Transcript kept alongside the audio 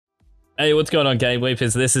Hey, what's going on, Game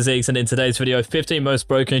Weepers? This is Eeks, and in today's video, 15 most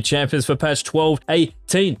broken champions for patch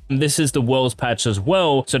 12.18. This is the world's patch as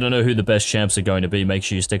well, so to know who the best champs are going to be, make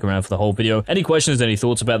sure you stick around for the whole video. Any questions, any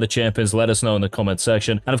thoughts about the champions, let us know in the comment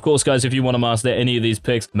section. And of course, guys, if you want to master any of these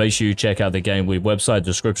picks, make sure you check out the Game Weep website,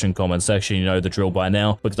 description, comment section. You know the drill by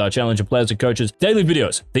now, because our challenger players and coaches daily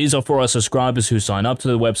videos. These are for our subscribers who sign up to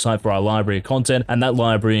the website for our library of content, and that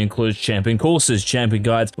library includes champion courses, champion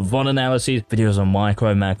guides, VOD analyses, videos on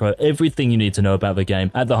micro, macro, everything you need to know about the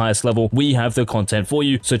game at the highest level. We have the content for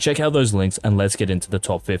you, so check out those links and let's get into the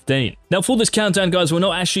top 15. Now for this countdown, guys, we're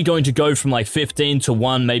not actually going to go from like 15 to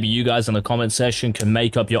 1. Maybe you guys in the comment section can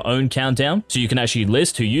make up your own countdown, so you can actually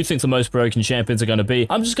list who you think the most broken champions are going to be.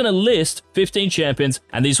 I'm just going to list 15 champions,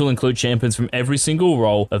 and these will include champions from every single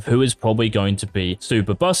role of who is probably going to be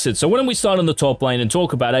super busted. So why don't we start on the top lane and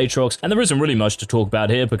talk about AATROX? And there isn't really much to talk about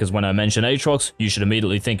here, because when I mention AATROX, you should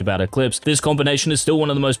immediately think about Eclipse. This combination is still one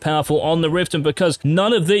of the most powerful on the Rift, and because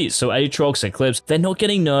none of these, so AATROX, Eclipse, they're not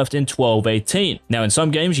getting nerfed in 12.18. Now in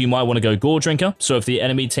some games you might want to go Gore Drinker, so if the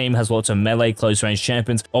enemy team has lots of melee close range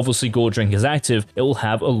champions, obviously Gore Drinker is active, it will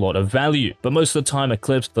have a lot of value. But most of the time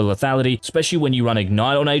Eclipse, the lethality, especially when you run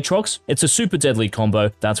Ignite on AATROX, it's a super deadly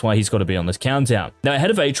combo. That's why he's got to be on this countdown. Now ahead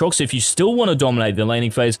of AATROX, if you still want to dominate the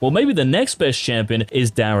laning phase, well, maybe the next best champion is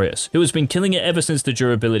DARIUS, who has been killing it ever since the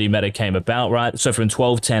durability meta came about, right? So from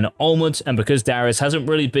 12.10 onwards, and because DARIUS hasn't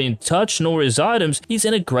really been touched nor his items, he's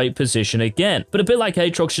in a great position again. But a bit like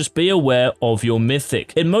AATROX, just be aware of your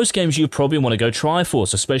mythic. In most games, you probably want to go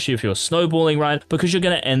Triforce, especially if you're snowballing, right? Because you're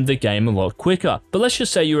going to end the game a lot quicker. But let's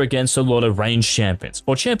just say you're against a lot of ranged champions,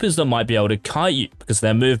 or champions that might be able to kite you because of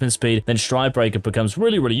their movement speed. Then Stride Breaker becomes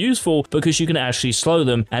really useful because you can actually slow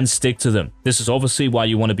them and stick to them. This is obviously why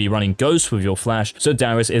you want to be running Ghost with your flash, so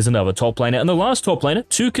DARIUS is another top laner. And the last top laner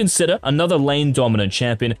to consider another lane dominant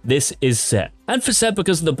champion, this is SETT. And for SETT,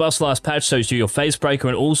 because of the buffs last patch, so to your face breaker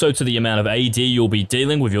and also to the amount of AD you'll be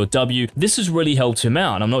dealing with your W, this has really helped him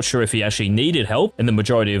out. I'm not sure if he actually needed help in the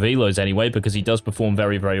majority of elos anyway, because he does perform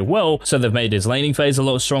very well. So they've made his laning phase a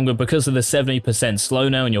lot stronger because of the 70% slow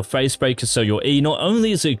now in your face breaker. So your E, not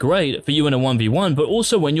only is it great for you in a 1v1, but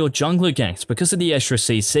also when your jungler ganks. Because of the extra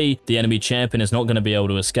CC, the enemy champion is not going to be able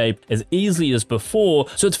to escape as easily as before.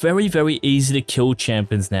 So it's very easy to kill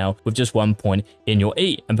champions now with just 1 point in your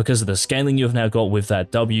E. And because of the scaling you've now got with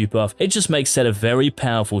that W buff, it just makes SETT a very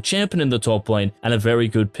powerful champion in the top lane and a very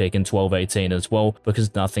good pick in 12.18 as well,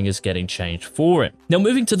 because nothing is getting changed for it. Now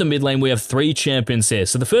moving to the mid lane, we have 3 champions here.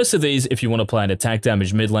 So the first of these, if you want to play an attack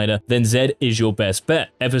damage mid laner, then Zed is your best bet.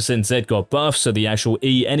 Ever since Zed got buffed, so the actual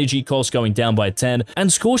E energy cost going down by 10,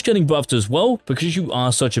 and Scorch getting buffed as well, because you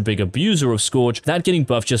are such a big abuser of Scorch, that getting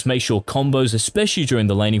buffed just makes your combos, especially during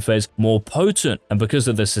the laning phase, more potent. And because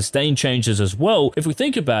of the sustain changes as well, if we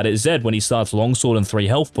think about it, Zed, when he starts longsword and 3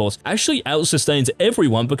 health pots, actually out-sustains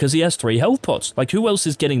everyone because he has 3 health pots. Like, who else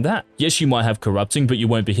is getting that? Yes, you might have corrupting, but you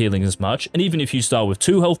won't be healing as much. And even if you start with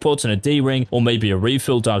 2 health pots and a D-ring, or maybe a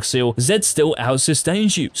refill Dark Seal, Zed still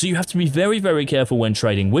out-sustains you. So you have to be very careful when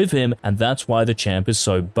trading with him, and that's why the champ is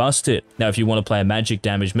so busted. Now, if you want to play a magic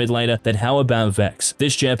damage mid laner, then how about Vex?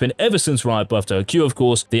 This champion, ever since Riot buffed her Q, of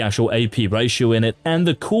course, the actual AP ratio in it, and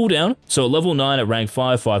the cooldown, so at level 9 at rank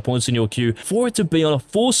 5 points in your Q, for it to be on a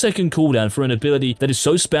 4-second cooldown for an ability that is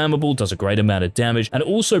so spammable, does a great amount of damage, and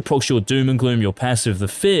also procs your Doom and Gloom, your passive, the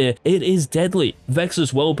Fear, it is deadly. Vex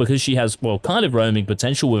as well, because she has, well, kind of roaming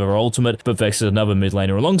potential with her ultimate, but Vex is another mid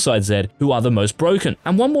laner alongside Zed, who are the most broken.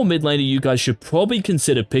 And one more mid laner you guys should probably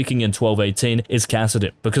consider picking in 12.18 is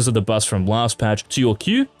KASSADIN, because of the bust from last patch to your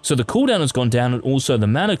Q, so the cooldown has gone down and also the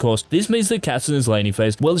mana cost. This means that KASSADIN's laning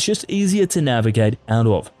phase, well, it's just easier to navigate out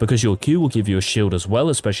of, because your Q will give you a shield as well,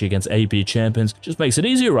 especially against AP champions. Just makes it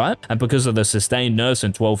easier, right? And because of the sustained nerfs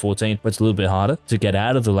in 12.14, where it's a little bit harder to get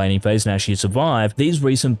out of the laning phase and actually survive, these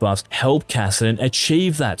recent buffs help KASSADIN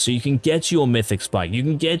achieve that. So you can get to your mythic spike, you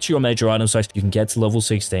can get to your major item spikes, you can get to level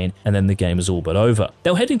 16, and then the game is all but over.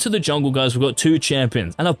 Now heading to the jungle, guys, we've got 2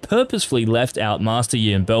 champions, and I've purposefully left out Master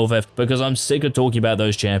Yi and Bel'Veth because I'm sick of talking about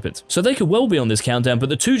those champions. So they could well be on this countdown, but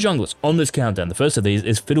the 2 junglers on this countdown, the first of these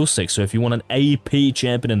is FIDDLESTICKS. So if you want an AP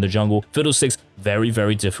champion in the jungle, FIDDLESTICKS,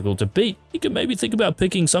 very difficult to beat. You could maybe think about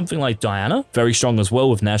picking something like Diana, very strong as well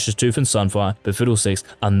with Nash's Tooth and Sunfire, but FIDDLESTICKS,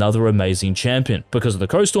 another amazing champion. Because of the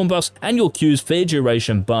Crowstorm buffs and your Q's fair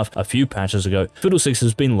duration buff a few patches ago, FIDDLESTICKS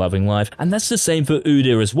has been loving life, and that's the same for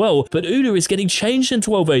UDYR as well, but UDYR is getting changed in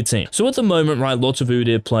 12.18. So at the moment, right, lots of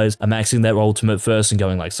UDYR players are maxing their ultimate first and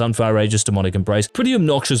going like Sunfire Aegis, Demonic Embrace, pretty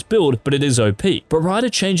obnoxious build, but it is OP. But Riot are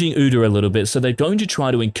changing UDYR a little bit, so they're going to try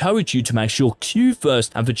to encourage you to max your Q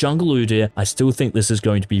first, and for jungle UDYR, I still think this is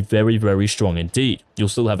going to be very very strong indeed. You'll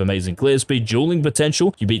still have amazing clear speed, dueling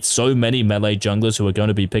potential. You beat so many melee junglers who are going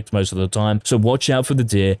to be picked most of the time, so watch out for the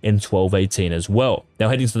deer in 12-18 as well. Now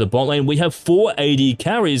heading to the bot lane, we have 4 AD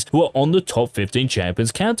carries who are on the top 15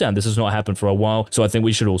 champions countdown. This has not happened for a while, so I think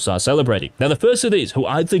we should all start celebrating. Now the first of these, who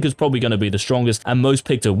I think is probably going to be the strongest and most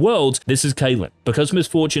picked at Worlds, this is KAITLYN. Because Miss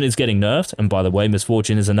Fortune is getting nerfed, and by the way, Miss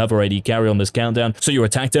Fortune is another AD carry on this countdown, so your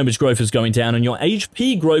attack damage growth is going down and your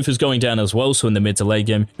HP growth is going down as well, so in the mid to late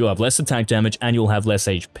game, you'll have less attack damage and you'll have less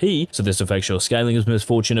HP, so this affects your scaling as Miss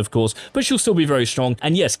Fortune, of course, but she'll still be very strong.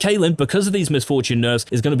 And yes, KAITLYN, because of these Miss Fortune nerfs,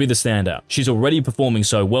 is going to be the standout. She's already performing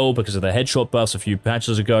so well because of the headshot buffs a few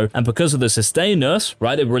patches ago, and because of the sustain nerfs,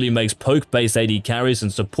 right, it really makes poke-based AD carries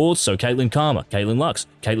and supports, so KAITLYN Karma, KAITLYN Lux,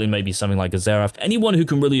 KAITLYN maybe something like a ZYRA, anyone who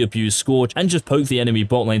can really abuse Scorch and just poke the enemy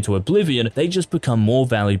bot lane to oblivion, they just become more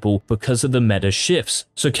valuable because of the meta shifts.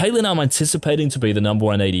 So KAITLYN I'm anticipating to be the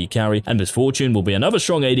 #1 AD carry, and Miss Fortune will be another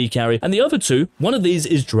strong AD carry, and the other two, one of these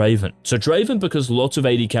is DRAVEN. So DRAVEN, because lots of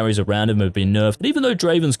AD carries around him have been nerfed, and even though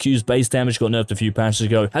DRAVEN's Q's base damage got nerfed a few patches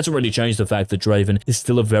ago, hasn't really changed the fact that DRAVEN is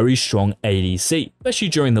still a very strong ADC, especially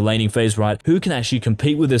during the laning phase, right? Who can actually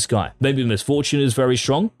compete with this guy? Maybe Miss Fortune is very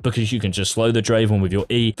strong because you can just slow the DRAVEN with your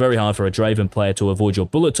E. Very hard for a DRAVEN player to avoid your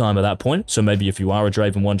bullet time at that point, so maybe if you are a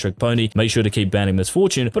DRAVEN one-trick pony, make sure to keep banning Miss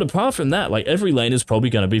Fortune. But apart from that, like, every lane is probably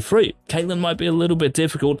going to be free. KAITLYN might be a little bit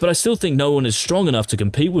difficult, but I still think no one is strong enough to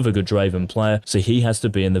compete with a good DRAVEN player, so he has to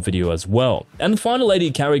be in the video as well. And the final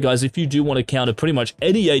AD carry, guys, if you do want to counter pretty much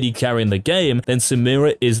any AD carry in the game, then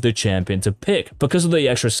SAMIRA is the champion to pick. Because of the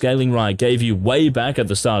extra scaling Riot gave you way back at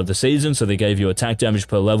the start of the season, so they gave you attack damage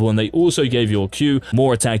per level, and they also gave your Q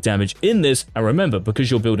more attack damage in this. And remember, because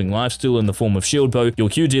you're building lifesteal in the form of shield bow, your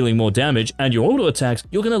Q dealing more damage, and your auto attacks,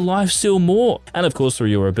 you're going to lifesteal more. And of course, through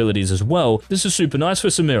your abilities as well, this is super nice for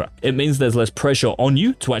SAMIRA. It means there's less pressure on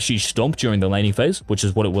you to actually stomp during the laning phase, which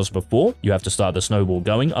is what it was before. You have to start the snowball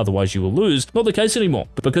going, otherwise you will lose. Not the case anymore.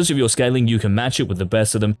 But because of your scaling, you can match it with the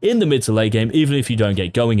best of them in the mid to late game, even if you don't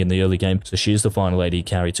get going in the early game. So she's the final AD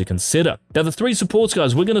carry to consider. Now the 3 supports,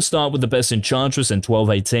 guys, we're going to start with the best Enchantress in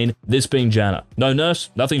 12-18, this being JANNA. No nerfs,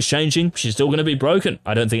 nothing's changing, she's still going to be broken.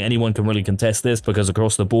 I don't think anyone can really contest this because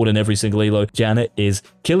across the board in every single elo, JANNA is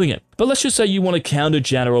killing it. But let's just say you want to counter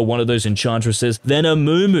JANNA or one of those Enchantresses, then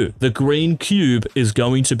AMUMU, the green cube, is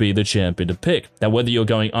going to be the champion to pick. Now whether you're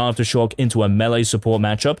going Aftershock into a melee support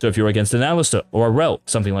matchup, so if you're against an Alistar or a Rel,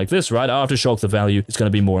 something like this, right? Aftershock, the value is going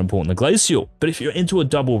to be more important than Glacial. But if you're into a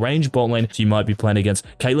double range bot lane, so you might be playing against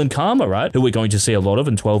KAITLYN Karma, right? Who we're going to see a lot of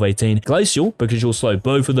in 12-18. Glacial, because you'll slow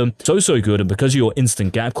both of them so good, and because of your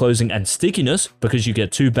instant gap closing and stickiness, because you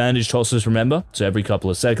get 2 bandage tosses, remember? So every couple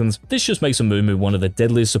of seconds. This just makes AMUMU one of the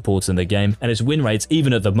deadliest supports in the game, and its win rates,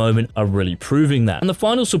 even at the moment, are really proving that. And the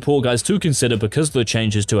final support, guys, to consider because of the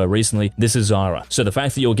changes to her recently, this is ZYRA. So the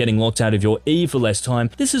fact that you're getting locked out of your E for less time,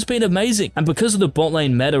 this has been amazing. And because of the bot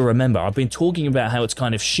lane meta, remember, I've been talking about how it's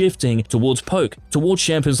kind of shifting towards poke, towards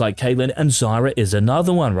champions like KAITLYN, and ZYRA is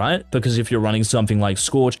another one, right? Because if you're running something like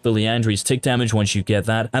Scorch, the Liandry's tick damage once you get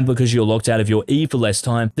that, and because you're locked out of your E for less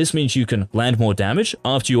time, this means you can land more damage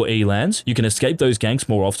after your E lands, you can escape those ganks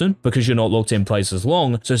more often because you're not locked in place as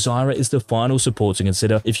long, so ZYRA is the final support to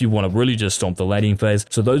consider if you want to really just stomp the laning phase.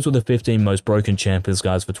 So those were the 15 most broken champions,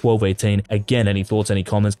 guys, for 12-18. Again, any thoughts, any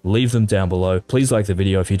comments, leave them down below. Please like the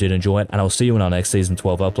video if you did enjoy it, and I'll see you in our next Season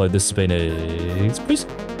 12 upload. This has been Peace.